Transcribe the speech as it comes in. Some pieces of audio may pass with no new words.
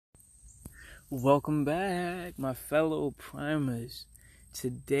Welcome back, my fellow primers.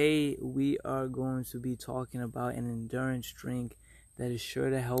 Today we are going to be talking about an endurance drink that is sure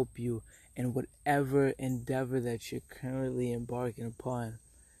to help you in whatever endeavor that you're currently embarking upon.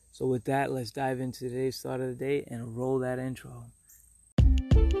 So with that, let's dive into today's start of the day and roll that intro.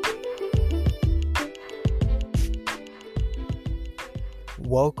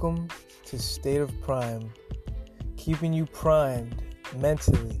 Welcome to State of Prime, keeping you primed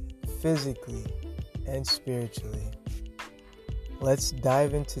mentally, physically, and spiritually. Let's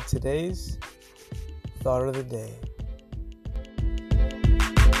dive into today's thought of the day.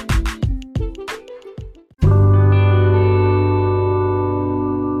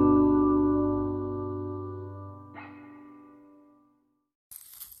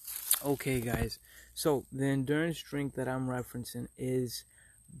 Okay, guys, so the endurance drink that I'm referencing is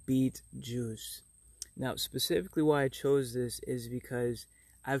beet juice. Now, specifically why I chose this is because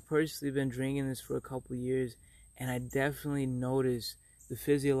I've personally been drinking this for a couple years, and I definitely notice the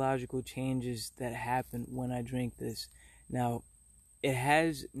physiological changes that happen when I drink this. Now, it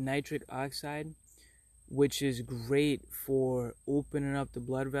has nitric oxide, which is great for opening up the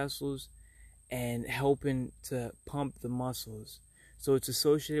blood vessels and helping to pump the muscles. So it's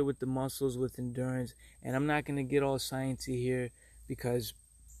associated with the muscles, with endurance, and I'm not going to get all sciencey here because,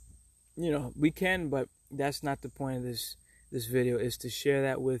 we can, but that's not the point of this video, is to share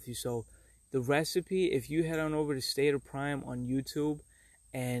that with you. So the recipe, if you head on over to State of Prime on YouTube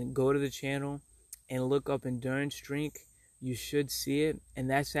and go to the channel and look up endurance drink, you should see it. And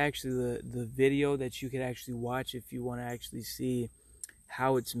that's actually the video that you could actually watch if you want to actually see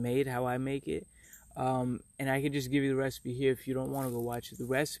how it's made, how I make it. And I can just give you the recipe here if you don't want to go watch it. The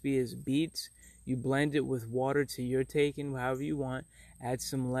recipe is beets. You blend it with water to your taking, however you want. Add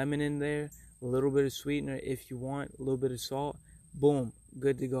some lemon in there, a little bit of sweetener if you want, a little bit of salt. Boom,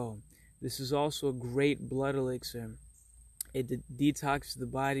 good to go. This is also a great blood elixir. It detoxes the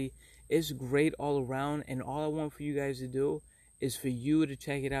body. It's great all around, and all I want for you guys to do is for you to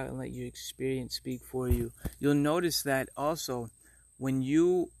check it out and let your experience speak for you. You'll notice that also when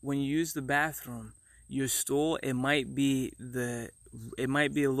you use the bathroom, your stool, it might be a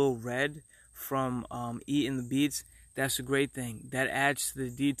little red from eating the beets. That's a great thing. That adds to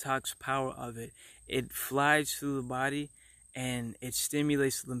the detox power of it. It flies through the body and it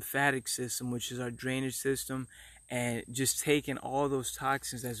stimulates the lymphatic system, which is our drainage system, and just taking all those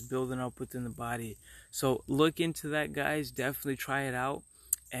toxins that's building up within the body. So look into that, guys. Definitely try it out.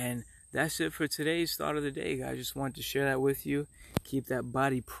 And that's it for today's thought of the day, guys. I just wanted to share that with you. Keep that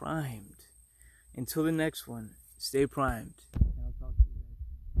body primed. Until the next one, stay primed.